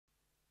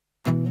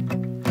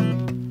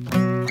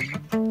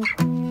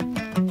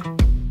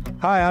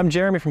Hi, I'm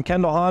Jeremy from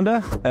Kendall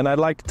Honda, and I'd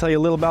like to tell you a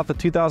little about the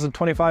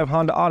 2025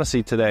 Honda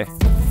Odyssey today.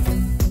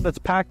 It's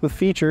packed with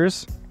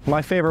features.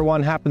 My favorite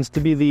one happens to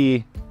be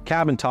the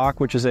cabin talk,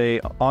 which is a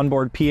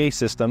onboard PA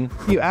system.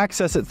 You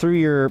access it through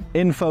your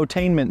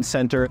infotainment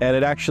center, and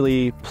it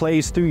actually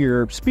plays through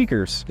your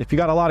speakers. If you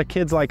got a lot of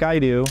kids like I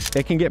do,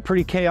 it can get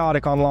pretty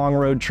chaotic on long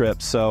road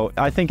trips, so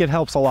I think it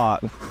helps a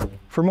lot.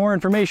 For more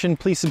information,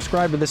 please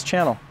subscribe to this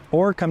channel,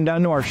 or come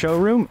down to our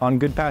showroom on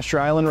Good Pasture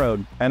Island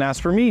Road and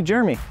ask for me,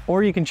 Jeremy.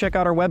 Or you can check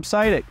out our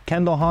website at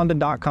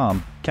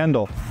kendallhonda.com.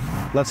 Kendall,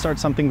 let's start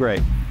something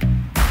great.